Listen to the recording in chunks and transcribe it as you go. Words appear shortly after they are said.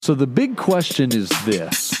So the big question is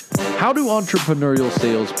this: how do entrepreneurial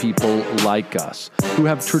salespeople like us, who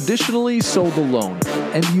have traditionally sold alone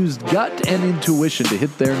and used gut and intuition to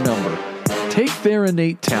hit their number, take their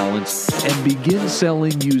innate talents and begin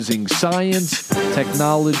selling using science,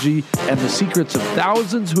 technology, and the secrets of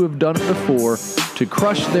thousands who have done it before to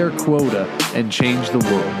crush their quota and change the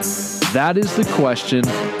world? That is the question,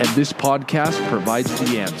 and this podcast provides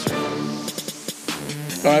the answer.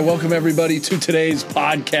 All right, welcome everybody to today's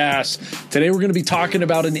podcast. Today we're going to be talking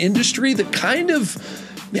about an industry that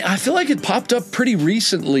I feel like it popped up pretty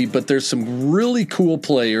recently, but there's some really cool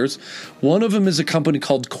players. One of them is a company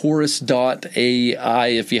called Chorus.ai.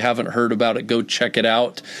 If you haven't heard about it, go check it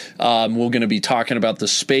out. We're going to be talking about the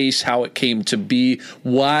space, how it came to be,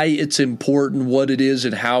 why it's important, what it is,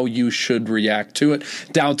 and how you should react to it.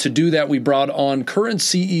 Now, to do that, we brought on current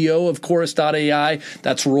CEO of Chorus.ai.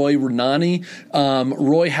 That's Raanani.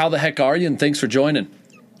 Roy, how the heck are you? And thanks for joining.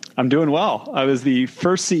 I'm doing well. I was the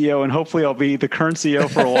first CEO, and hopefully I'll be the current CEO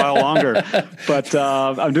for a while longer. But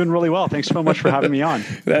I'm doing really well. Thanks so much for having me on.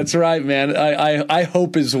 That's right, man. I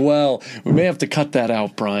hope as well. We may have to cut that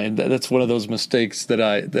out, Brian. That's one of those mistakes that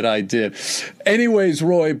I did. Anyways,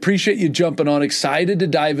 Roy, appreciate you jumping on. Excited to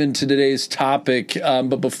dive into today's topic.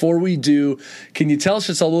 But before we do, can you tell us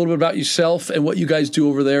just a little bit about yourself and what you guys do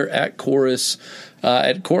over there at Chorus?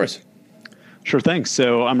 Sure thing.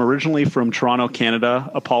 So I'm originally from Toronto,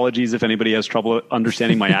 Canada. Apologies if anybody has trouble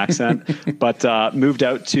understanding my accent, but moved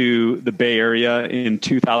out to the Bay Area in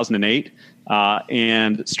 2008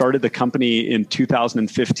 and started the company in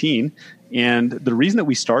 2015. And the reason that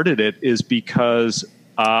we started it is because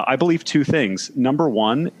I believe two things. Number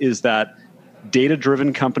one is that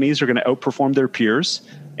data-driven companies are going to outperform their peers.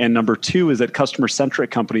 And number two is that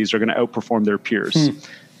customer-centric companies are going to outperform their peers.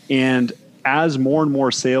 And as more and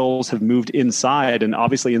more sales have moved inside, and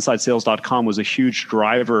obviously InsideSales.com was a huge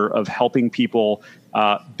driver of helping people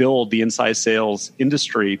build the inside sales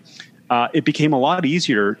industry, it became a lot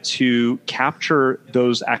easier to capture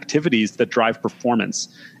those activities that drive performance.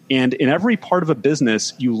 And in every part of a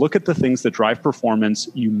business, you look at the things that drive performance,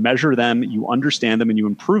 you measure them, you understand them, and you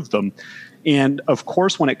improve them. And of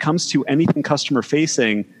course, when it comes to anything customer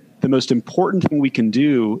facing, the most important thing we can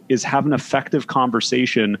do is have an effective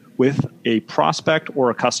conversation with a prospect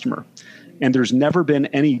or a customer. And there's never been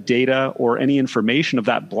any data or any information of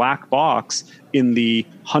that black box in the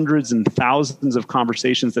hundreds and thousands of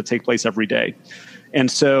conversations that take place every day.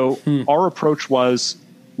 And so our approach was,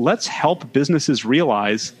 let's help businesses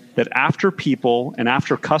realize that after people and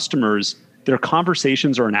after customers, their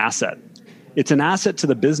conversations are an asset. It's an asset to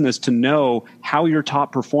the business to know how your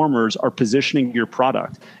top performers are positioning your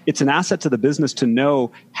product. It's an asset to the business to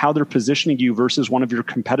know how they're positioning you versus one of your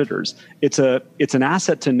competitors. It's an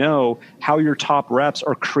asset to know how your top reps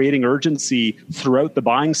are creating urgency throughout the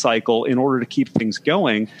buying cycle in order to keep things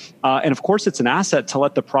going. And of course, it's an asset to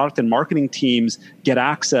let the product and marketing teams get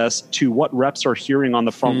access to what reps are hearing on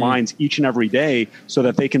the front lines each and every day so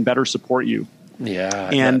that they can better support you. Yeah,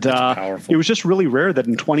 and that's powerful. It was just really rare that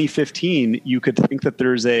in 2015 you could think that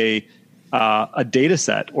there's a data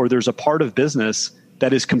set or there's a part of business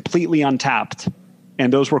that is completely untapped,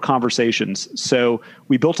 and those were conversations. So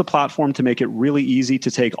we built a platform to make it really easy to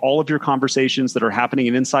take all of your conversations that are happening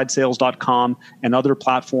in InsideSales.com and other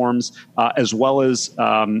platforms, as well as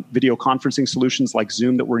video conferencing solutions like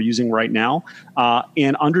Zoom that we're using right now,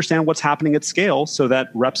 and understand what's happening at scale so that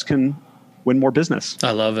reps can win more business.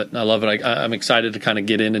 I love it. I'm excited to kind of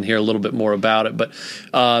get in and hear a little bit more about it. But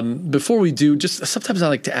before we do, just sometimes I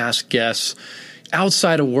like to ask guests,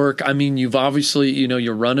 outside of work, I mean, you've obviously,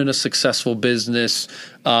 you're running a successful business,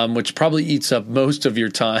 which probably eats up most of your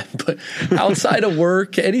time. But outside of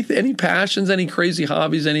work, any passions, any crazy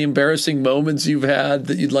hobbies, any embarrassing moments you've had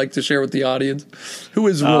that you'd like to share with the audience? Who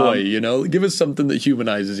is Roy? Give us something that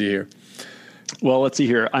humanizes you here. Well, let's see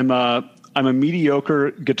here. I'm a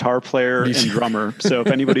mediocre guitar player and drummer. So if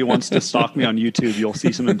anybody wants to stalk me on YouTube, you'll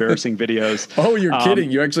see some embarrassing videos. Oh, you're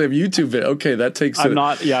kidding. You actually have YouTube video. Okay, that takes I'm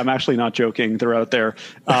actually not joking. They're out there.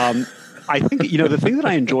 I think, the thing that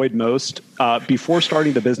I enjoyed most before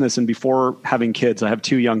starting the business and before having kids, I have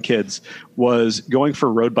two young kids, was going for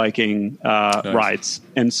road biking rides.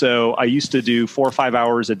 And so I used to do 4 or 5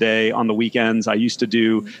 hours a day on the weekends. I used to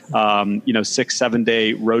do, 6-7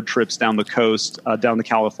 day road trips down the coast, down the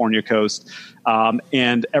California coast.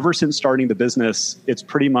 And ever since starting the business, it's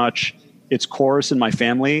Chorus in my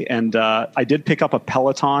family. And I did pick up a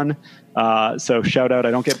Peloton. So shout out,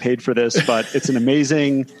 I don't get paid for this, but it's an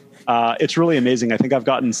amazing it's really amazing. I think I've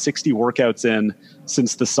gotten 60 workouts in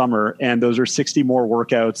since the summer, and those are 60 more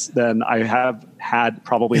workouts than I have had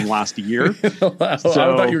probably in the last year. Wow. So,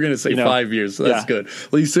 I thought you were going to say 5 years. So that's good.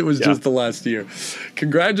 At least it was just the last year.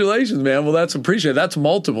 Congratulations, man. Well, that's appreciated. That's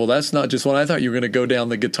multiple. That's not just one. I thought you were going to go down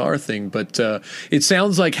the guitar thing, but it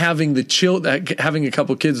sounds like having having a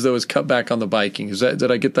couple kids though has cut back on the biking.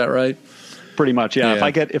 Did I get that right? Pretty much, yeah.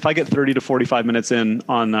 If I get 30 to 45 minutes in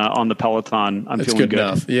on the Peloton, I'm feeling good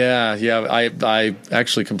enough. Yeah. I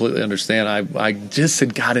actually completely understand. I just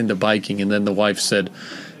had got into biking, and then the wife said,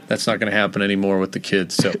 that's not going to happen anymore with the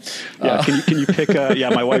kids. So, can you pick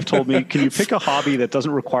my wife told me, can you pick a hobby that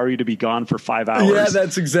doesn't require you to be gone for 5 hours? Yeah,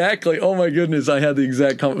 that's exactly. Oh my goodness. I had the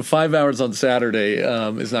exact 5 hours on Saturday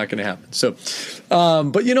is not going to happen. So,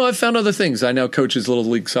 but I've found other things. I now coach his little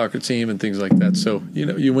league soccer team and things like that. So,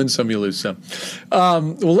 you win some, you lose some.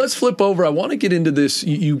 Well, let's flip over. I want to get into this.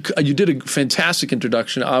 You did a fantastic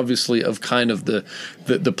introduction, obviously, of kind of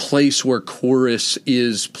the place where Chorus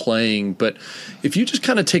is playing. But if you just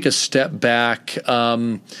kind of take a step back,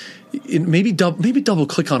 maybe double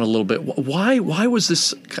click on a little bit. Why was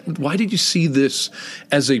this? Why did you see this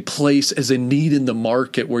as a place, as a need in the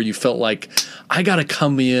market where you felt like I got to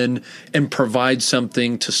come in and provide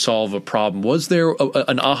something to solve a problem? Was there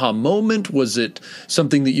an aha moment? Was it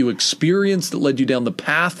something that you experienced that led you down the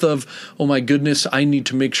path of, oh my goodness, I need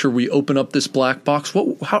to make sure we open up this black box?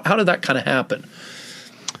 How did that kind of happen?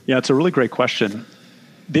 Yeah, it's a really great question.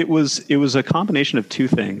 It was a combination of two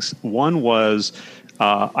things. One was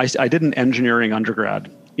I did an engineering undergrad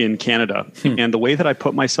in Canada, and the way that I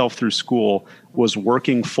put myself through school was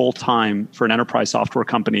working full time for an enterprise software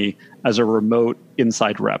company as a remote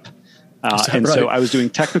inside rep. So I was doing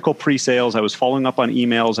technical pre-sales, I was following up on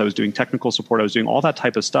emails, I was doing technical support, I was doing all that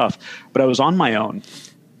type of stuff, but I was on my own.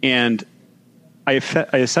 And I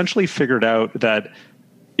essentially figured out that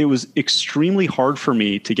it was extremely hard for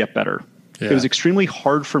me to get better. Yeah. It was extremely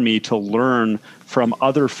hard for me to learn from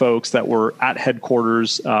other folks that were at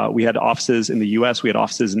headquarters. We had offices in the US, we had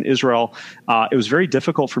offices in Israel. It was very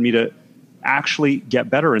difficult for me to actually get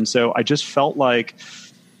better. And so I just felt like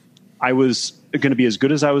I was going to be as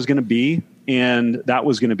good as I was going to be, and that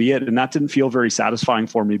was going to be it. And that didn't feel very satisfying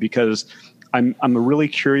for me because I'm a really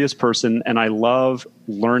curious person, and I love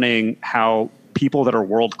learning how people that are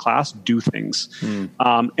world-class do things.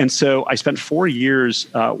 And so I spent 4 years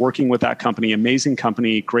working with that company, amazing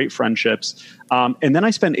company, great friendships. And then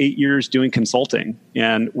I spent 8 years doing consulting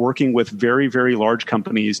and working with very, very large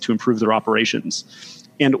companies to improve their operations.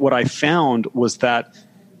 And what I found was that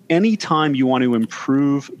anytime you want to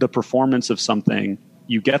improve the performance of something,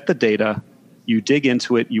 you get the data, you dig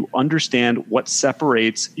into it, you understand what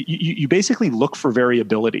separates, you basically look for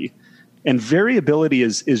variability. And variability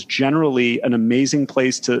is generally an amazing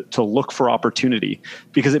place to look for opportunity,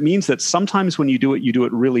 because it means that sometimes when you do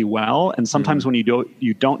it really well, and sometimes when you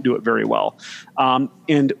don't do it very well.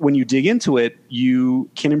 And when you dig into it,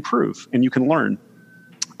 you can improve and you can learn.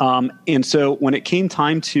 And so when it came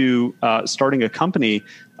time to starting a company,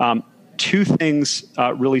 two things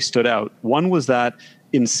really stood out. One was that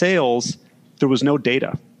in sales, there was no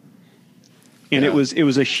data. And it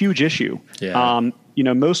was a huge issue. Yeah.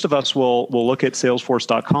 Most of us will look at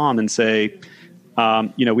Salesforce.com and say,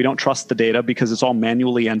 we don't trust the data because it's all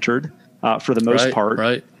manually entered for the most part.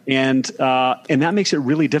 Right. And that makes it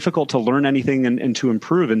really difficult to learn anything and to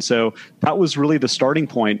improve. And so that was really the starting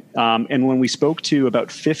point. And when we spoke to about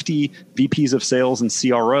 50 VPs of sales and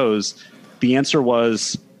CROs, the answer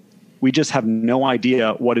was, we just have no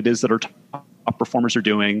idea what it is that our top performers are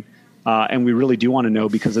doing. And we really do want to know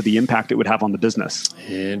because of the impact it would have on the business.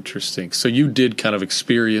 Interesting. So you did kind of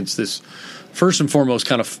experience this first and foremost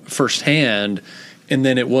kind of firsthand, and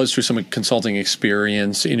then it was through some consulting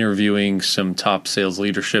experience, interviewing some top sales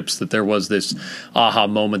leaderships, that there was this aha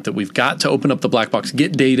moment that we've got to open up the black box,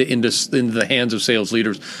 get data into the hands of sales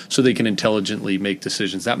leaders so they can intelligently make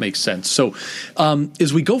decisions. That makes sense. So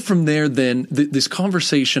as we go from there, then this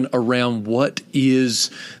conversation around what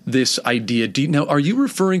is this idea? Now, are you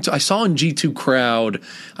referring to, I saw in G2 Crowd,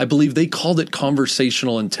 I believe they called it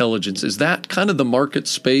conversational intelligence. Is that kind of the market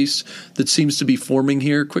space that seems to be forming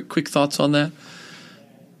here? Quick thoughts on that?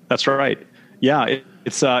 That's right. Yeah,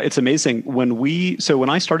 it's amazing. When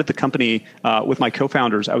I started the company with my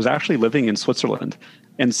co-founders, I was actually living in Switzerland,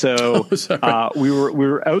 and so we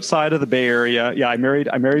were outside of the Bay Area. Yeah, I married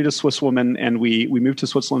a Swiss woman, and we moved to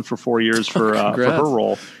Switzerland for 4 years for her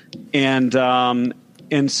role, and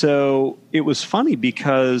so it was funny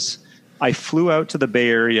because I flew out to the Bay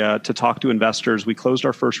Area to talk to investors. We closed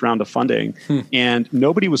our first round of funding, and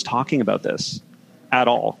nobody was talking about this at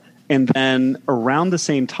all. And then around the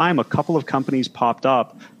same time, a couple of companies popped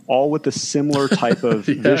up all with a similar type of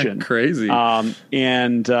vision. Crazy.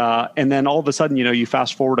 And then all of a sudden, you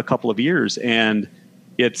fast forward a couple of years and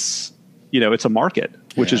it's a market,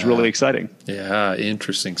 which is really exciting. Yeah,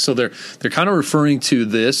 interesting. So they're kind of referring to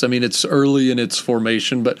this. I mean, it's early in its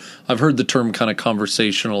formation, but I've heard the term kind of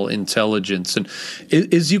conversational intelligence. And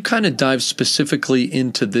as you kind of dive specifically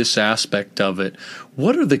into this aspect of it,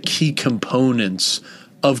 what are the key components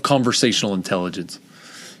of conversational intelligence?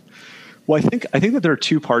 Well, I think that there are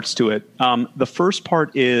two parts to it. The first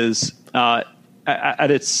part is at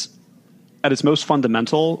its most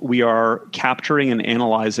fundamental, we are capturing and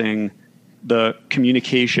analyzing the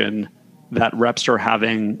communication that reps are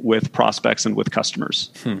having with prospects and with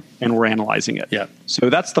customers, and we're analyzing it. Yeah. So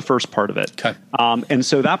that's the first part of it. Okay. And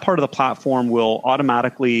so that part of the platform will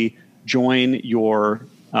automatically join your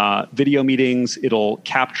video meetings. It'll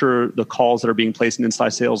capture the calls that are being placed in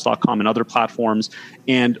InsideSales.com and other platforms,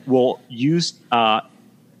 and will use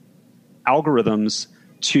algorithms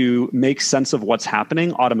to make sense of what's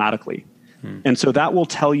happening automatically. And so that will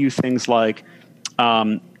tell you things like,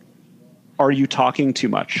 are you talking too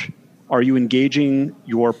much? Are you engaging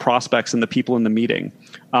your prospects and the people in the meeting?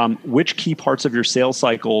 Which key parts of your sales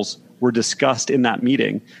cycles were discussed in that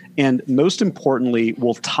meeting? And most importantly,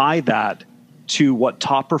 we'll tie that to what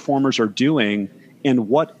top performers are doing and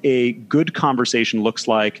what a good conversation looks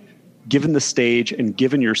like given the stage and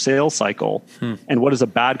given your sales cycle, and what does a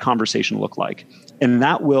bad conversation look like? And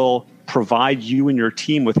that will provide you and your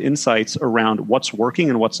team with insights around what's working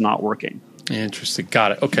and what's not working. Interesting.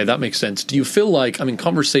 Got it. Okay, that makes sense. Do you feel like,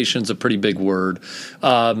 conversation's a pretty big word.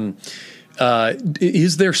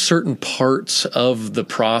 Is there certain parts of the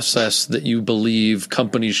process that you believe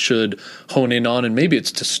companies should hone in on? And maybe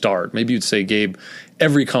it's to start. Maybe you'd say, Gabe,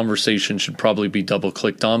 every conversation should probably be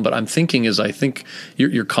double-clicked on. But I'm thinking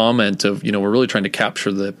your comment of, we're really trying to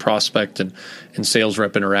capture the prospect and sales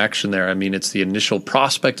rep interaction there. I mean, it's the initial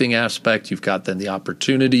prospecting aspect. You've got then the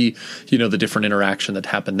opportunity, the different interaction that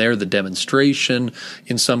happened there, the demonstration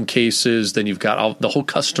in some cases. Then you've got the whole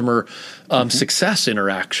customer success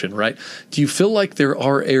interaction, right? Do you feel like there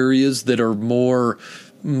are areas that are more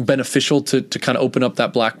beneficial to kind of open up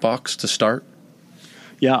that black box to start?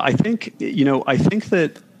 Yeah, I think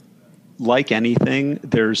that like anything,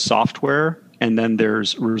 there's software and then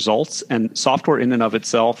there's results, and software in and of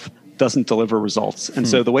itself doesn't deliver results. And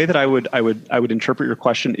so the way that I would interpret your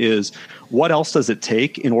question is, what else does it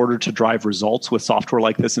take in order to drive results with software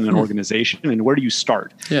like this in an organization, and where do you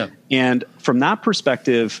start? Yeah. And from that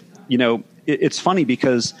perspective, it's funny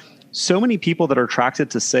because so many people that are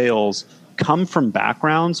attracted to sales come from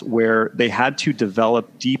backgrounds where they had to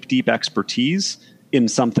develop deep expertise in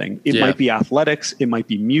something. It might be athletics, it might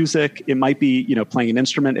be music, it might be, playing an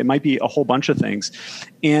instrument, it might be a whole bunch of things.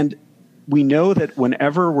 And we know that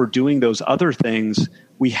whenever we're doing those other things,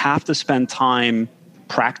 we have to spend time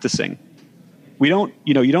practicing. You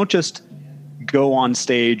don't just go on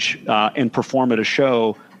stage and perform at a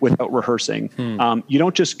show without rehearsing. You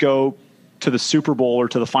don't just go to the Super Bowl or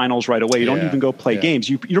to the finals right away. You don't even go play games.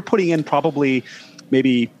 You're putting in probably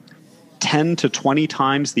maybe 10 to 20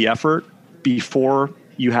 times the effort before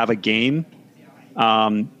you have a game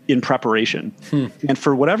in preparation. And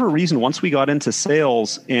for whatever reason, once we got into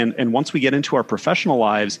sales and once we get into our professional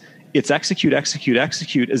lives, it's execute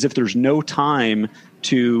as if there's no time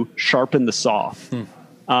to sharpen the saw.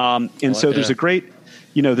 And so there's a great,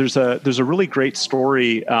 there's a really great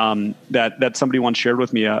story that somebody once shared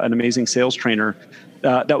with me, an amazing sales trainer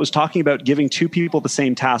that was talking about giving two people the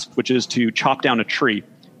same task, which is to chop down a tree.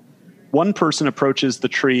 One person approaches the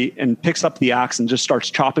tree and picks up the axe and just starts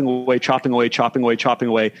chopping away.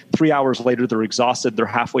 3 hours later, they're exhausted. They're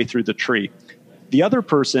halfway through the tree. The other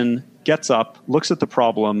person gets up, looks at the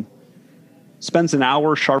problem, spends an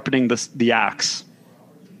hour sharpening the axe,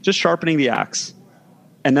 just sharpening the axe,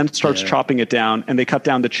 and then starts chopping it down, and they cut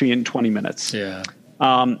down the tree in 20 minutes. Yeah.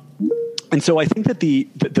 And so I think that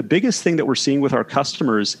the biggest thing that we're seeing with our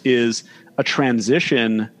customers is a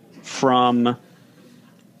transition from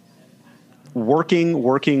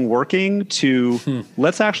working to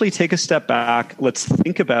let's actually take a step back. Let's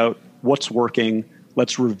think about what's working.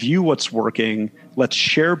 Let's review what's working. Let's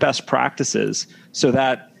share best practices so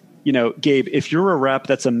that, Gabe, if you're a rep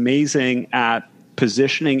that's amazing at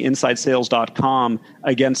positioning InsideSales.com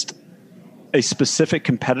against a specific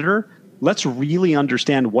competitor, let's really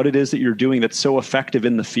understand what it is that you're doing that's so effective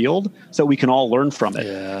in the field so we can all learn from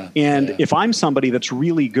it. If I'm somebody that's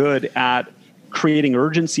really good at creating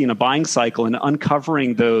urgency in a buying cycle and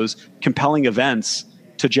uncovering those compelling events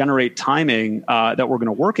to generate timing that we're going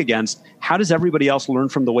to work against, how does everybody else learn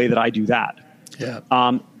from the way that I do that?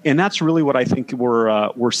 And that's really what I think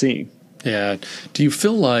we're seeing. Yeah. Do you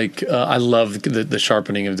feel like I love the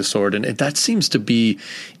sharpening of the sword, and that seems to be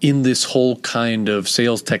in this whole kind of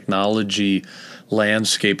sales technology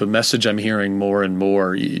landscape, a message I'm hearing more and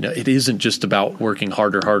more. It isn't just about working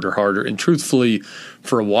harder. And truthfully,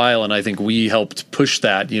 for a while, and I think we helped push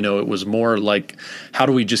that, it was more like, how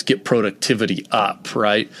do we just get productivity up,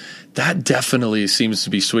 right? That definitely seems to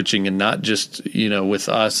be switching, and not just, with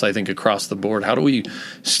us, I think across the board. How do we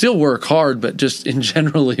still work hard, but just in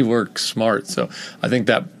generally work smart? So I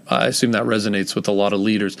assume that resonates with a lot of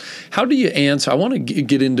leaders. How do you answer? I want to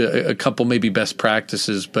get into a couple maybe best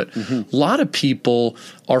practices, but a lot of people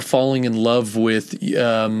are falling in love with,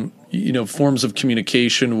 forms of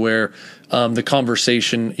communication where the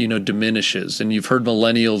conversation, diminishes. And you've heard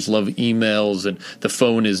millennials love emails and the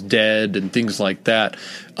phone is dead and things like that.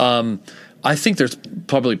 I think there's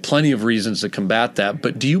probably plenty of reasons to combat that.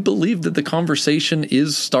 But do you believe that the conversation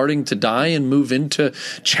is starting to die and move into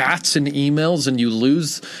chats and emails, and you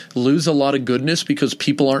lose a lot of goodness because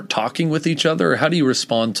people aren't talking with each other? Or how do you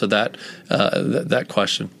respond to that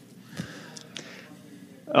question?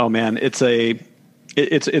 Oh man, it's a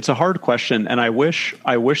hard question, and I wish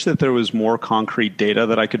that there was more concrete data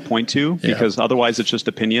that I could point to, because otherwise it's just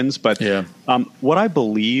opinions. But what I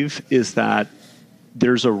believe is that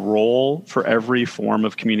there's a role for every form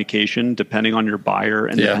of communication, depending on your buyer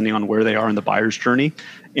and depending on where they are in the buyer's journey.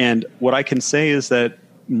 And what I can say is that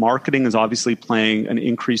marketing is obviously playing an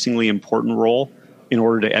increasingly important role in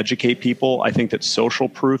order to educate people. I think that social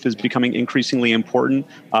proof is becoming increasingly important,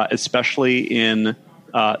 especially in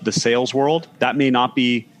the sales world. That may not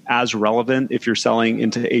be as relevant if you're selling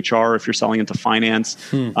into HR, if you're selling into finance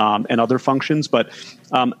and other functions, but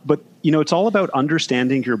it's all about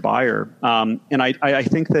understanding your buyer. And I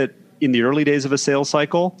think that in the early days of a sales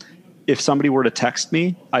cycle, if somebody were to text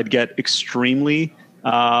me, I'd get extremely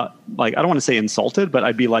I don't want to say insulted, but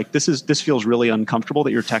I'd be like, this feels really uncomfortable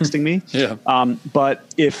that you're texting me.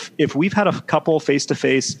 But if we've had a couple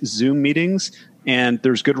face-to-face Zoom meetings and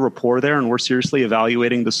there's good rapport there and we're seriously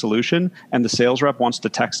evaluating the solution and the sales rep wants to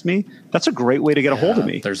text me, that's a great way to get a hold of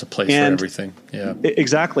me. There's a place for everything. Yeah,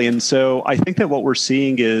 exactly. And so I think that what we're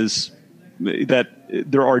seeing is that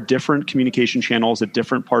there are different communication channels at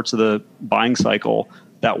different parts of the buying cycle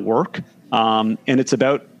that work. And it's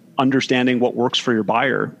about understanding what works for your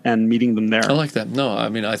buyer and meeting them there. I like that. No, I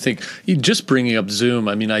mean, I think just bringing up Zoom,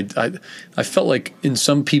 I mean, I felt like in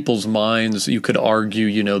some people's minds, you could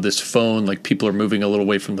argue, this phone, like people are moving a little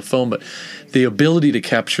away from the phone, but the ability to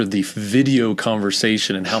capture the video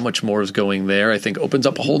conversation and how much more is going there, I think opens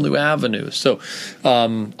up a whole new avenue. So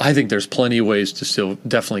I think there's plenty of ways to still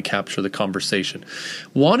definitely capture the conversation.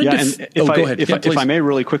 Go ahead. If I may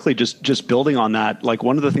really quickly, just building on that, like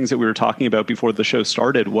one of the things that we were talking about before the show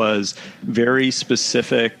started was very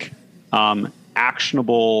specific,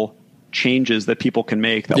 actionable changes that people can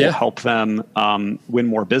make that will help them win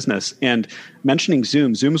more business. And mentioning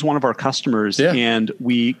Zoom is one of our customers, and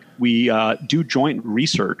we do joint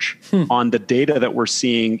research on the data that we're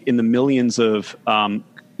seeing in the millions of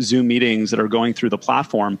Zoom meetings that are going through the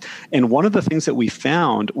platform. And one of the things that we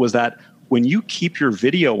found was that when you keep your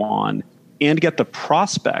video on and get the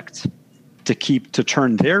prospect to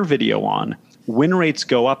turn their video on, win rates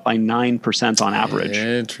go up by 9% on average.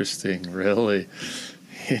 Interesting, really.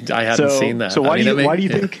 I hadn't seen that. So why do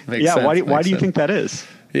you think that is?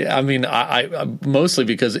 Yeah, I mean, I mostly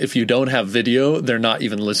because if you don't have video, they're not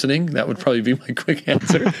even listening. That would probably be my quick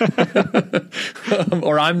answer.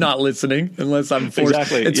 Or I'm not listening unless I'm forced.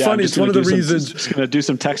 Exactly. It's funny. It's one of the reasons. Just going to do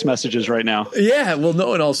some text messages right now. Yeah. Well,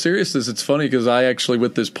 no, in all seriousness, it's funny because I actually,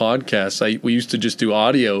 with this podcast, we used to just do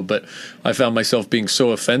audio, but I found myself being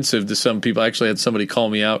so offensive to some people. I actually had somebody call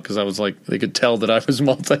me out because I was like, they could tell that I was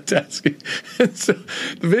multitasking. And so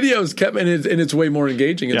the videos kept, and it's way more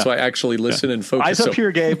engaging. And so I actually listen and focus. Eyes up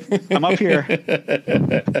here, Gabe. I'm up here.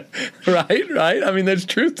 Right. I mean, there's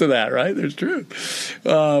truth to that, right? There's truth.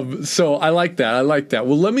 So I like that.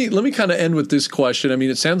 Well, let me kind of end with this question. I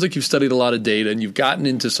mean, it sounds like you've studied a lot of data and you've gotten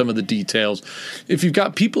into some of the details. If you've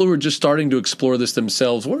got people who are just starting to explore this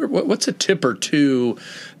themselves, what's a tip or two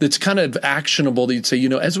that's kind of actionable that you'd say,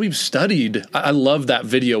 as we've studied, I love that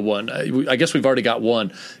video one. I guess we've already got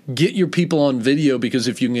one. Get your people on video, because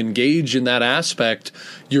if you can engage in that aspect,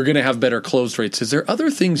 you're going to have better close rates. Is there other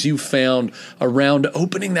things you found around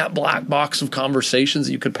opening that black box of conversations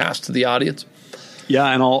that you could pass to the audience? Yeah,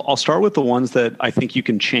 and I'll start with the ones that I think you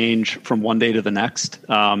can change from one day to the next,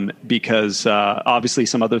 because obviously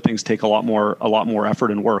some other things take a lot more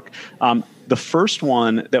effort and work. The first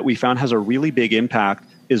one that we found has a really big impact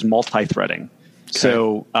is multi-threading. Okay.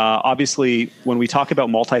 So obviously, when we talk about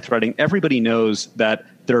multi-threading, everybody knows that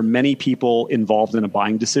there are many people involved in a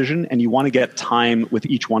buying decision, and you want to get time with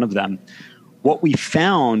each one of them. What we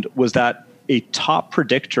found was that a top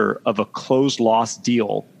predictor of a closed loss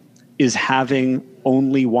deal is having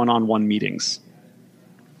only one-on-one meetings.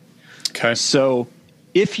 Okay. So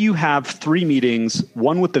if you have 3 meetings,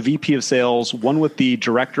 one with the VP of sales, one with the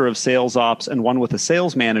director of sales ops, and one with a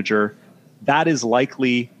sales manager, that is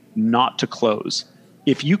likely not to close.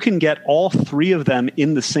 If you can get all 3 of them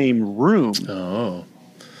in the same room,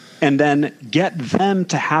 and then get them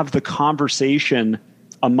to have the conversation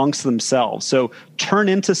amongst themselves. So turn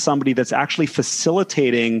into somebody that's actually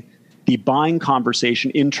facilitating the buying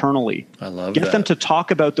conversation internally. I love Get that. them to talk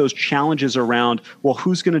about those challenges around, well,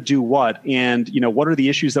 who's going to do what? And, what are the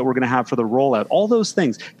issues that we're going to have for the rollout? All those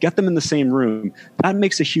things. Get them in the same room. That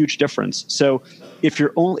makes a huge difference. So if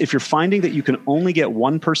you're finding that you can only get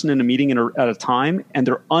one person in a meeting at a time, and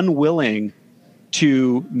they're unwilling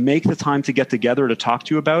to make the time to get together to talk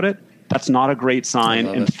to you about it, that's not a great sign.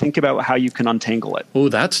 And think about how you can untangle it. Oh,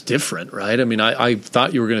 that's different, right? I mean, I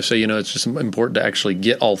thought you were going to say, it's just important to actually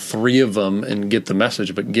get all 3 of them and get the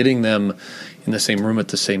message, but getting them in the same room at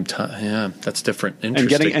the same time, yeah, that's different.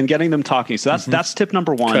 Interesting. And getting them talking. So that's tip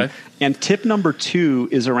number 1. Okay. And tip number 2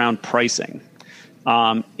 is around pricing.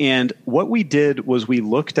 And what we did was we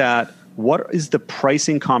looked at what is the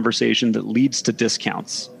pricing conversation that leads to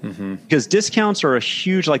discounts? Because discounts are a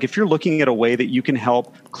huge, if you're looking at a way that you can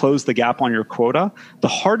help close the gap on your quota, the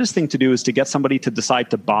hardest thing to do is to get somebody to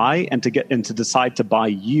decide to buy and to decide to buy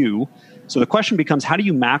you. So the question becomes, how do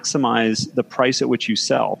you maximize the price at which you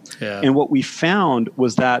sell? Yeah. And what we found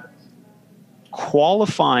was that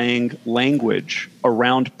qualifying language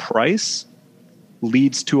around price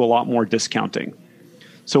leads to a lot more discounting.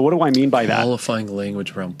 So what do I mean by that? Qualifying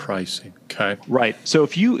language around pricing. Okay. Right. So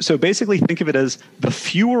basically think of it as the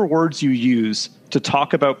fewer words you use to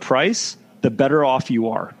talk about price, the better off you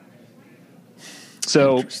are.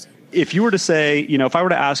 So if you were to say, if I were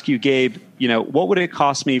to ask you, Gabe, what would it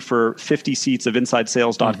cost me for 50 seats of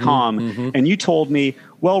InsideSales.com? And you told me,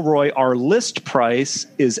 well, Roy, our list price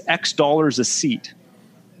is X dollars a seat.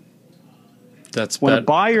 When a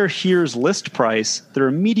buyer hears list price, they're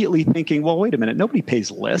immediately thinking, well, wait a minute, nobody pays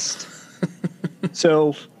list.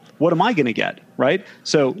 So what am I going to get, right?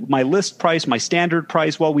 So my list price, my standard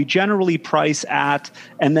price, well, we generally price at,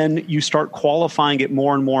 and then you start qualifying it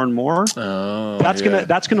more and more and more. That's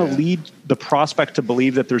gonna lead the prospect to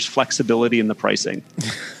believe that there's flexibility in the pricing.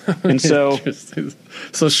 And so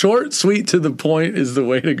short, sweet, to the point is the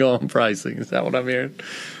way to go on pricing. Is that what I'm hearing?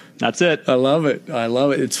 That's it. I love it.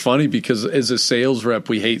 It's funny because as a sales rep,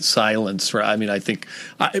 we hate silence. Right? I mean, I think,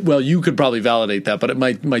 you could probably validate that, but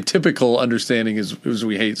my typical understanding is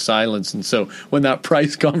we hate silence. And so when that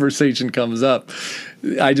price conversation comes up,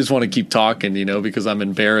 I just want to keep talking, because I'm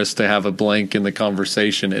embarrassed to have a blank in the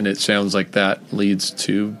conversation, and it sounds like that leads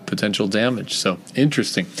to potential damage. So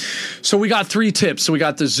interesting. So we got 3 tips. So we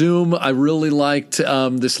got the Zoom. I really liked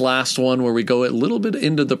this last one where we go a little bit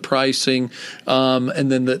into the pricing,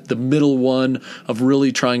 and then the middle one of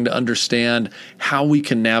really trying to understand how we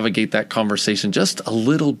can navigate that conversation just a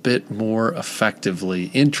little bit more effectively.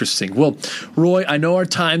 Interesting. Well, Roy, I know our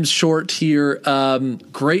time's short here.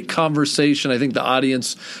 Great conversation. I think the audience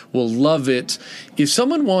will love it. If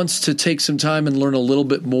someone wants to take some time and learn a little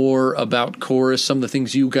bit more about Chorus, some of the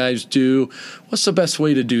things you guys do, what's the best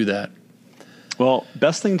way to do that? Well,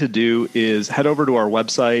 best thing to do is head over to our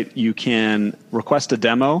website. You can request a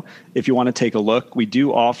demo if you want to take a look. We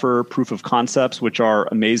do offer proof of concepts, which are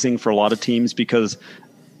amazing for a lot of teams because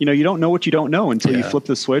you don't know what you don't know until you flip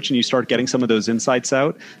the switch and you start getting some of those insights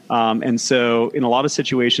out. And so in a lot of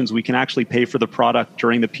situations, we can actually pay for the product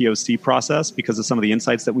during the POC process because of some of the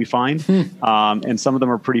insights that we find. And some of them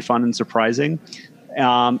are pretty fun and surprising.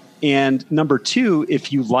 And number 2,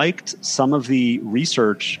 if you liked some of the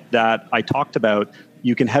research that I talked about,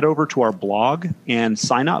 you can head over to our blog and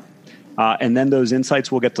sign up. And then those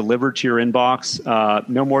insights will get delivered to your inbox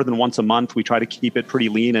no more than once a month. We try to keep it pretty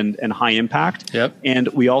lean and high impact. Yep. And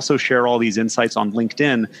we also share all these insights on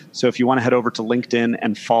LinkedIn. So if you want to head over to LinkedIn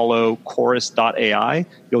and follow Chorus.ai,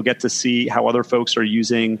 you'll get to see how other folks are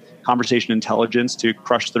using conversation intelligence to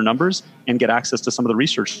crush their numbers and get access to some of the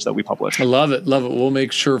research that we publish. I love it. Love it. We'll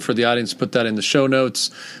make sure for the audience to put that in the show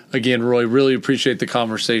notes. Again, Roy, really appreciate the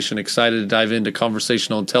conversation. Excited to dive into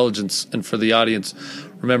conversational intelligence. And for the audience,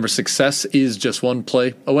 remember, success is just one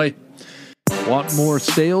play away. Want more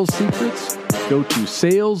sales secrets? Go to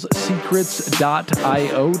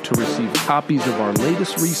salessecrets.io to receive copies of our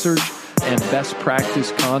latest research and best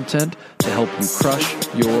practice content to help you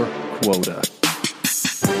crush your quota.